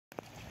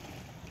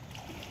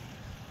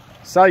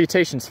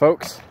Salutations,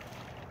 folks.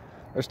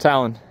 There's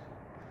Talon.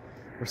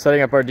 We're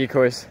setting up our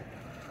decoys.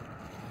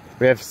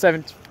 We have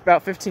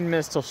about 15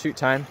 minutes till shoot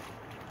time.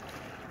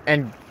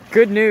 And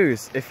good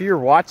news, if you're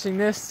watching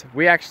this,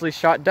 we actually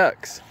shot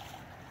ducks.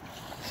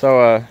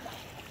 So,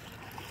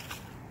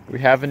 we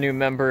have a new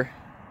member.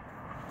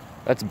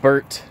 That's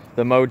Bert,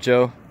 the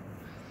mojo.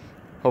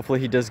 Hopefully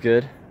he does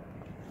good.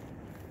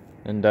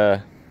 And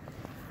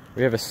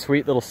we have a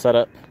sweet little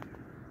setup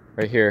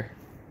right here.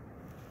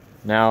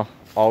 Now,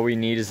 all we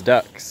need is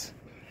ducks.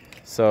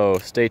 So,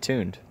 stay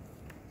tuned.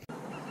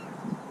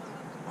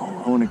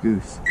 Oh, I want a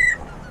goose.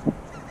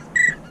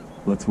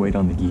 Let's wait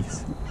on the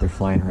geese. They're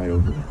flying right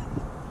over it.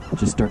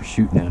 Just start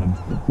shooting at them.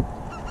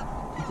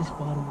 Get this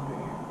bottom over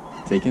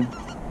here. Take him?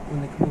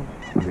 When they come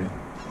over. Okay.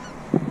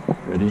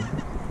 Ready?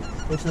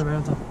 Wait till they're right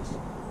on top of us.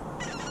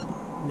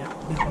 No.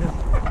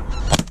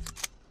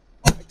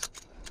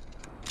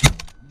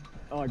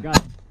 Oh, I got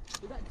him.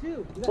 You got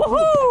two.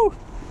 Woohoo!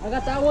 I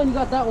got that one, you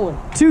got that one.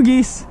 2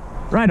 geese.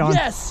 Right on.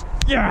 Yes!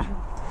 Yeah!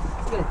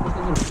 Get it, get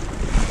it.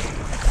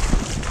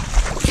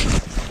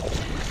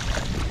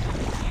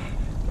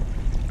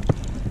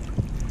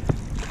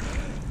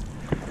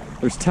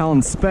 There's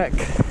Talon's speck.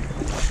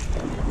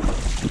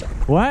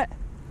 What?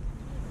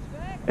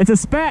 It's a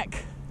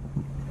speck.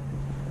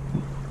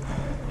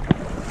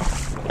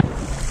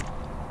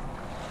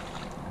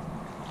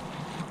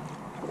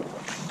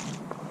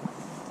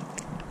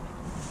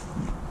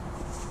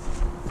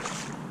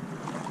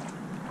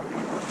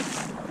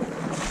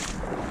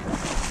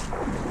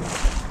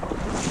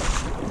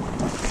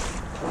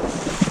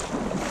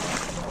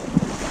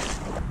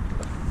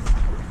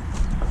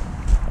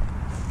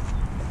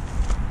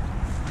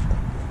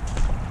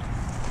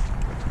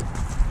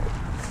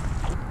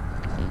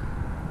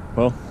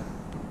 Well,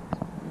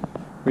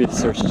 we have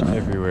searched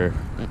everywhere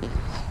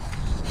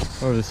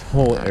over this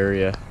whole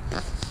area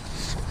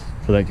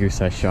for that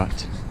goose I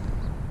shot,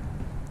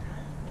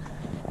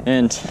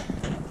 and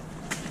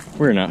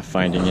we're not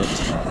finding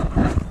it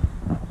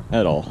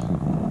at all.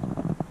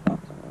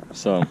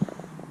 So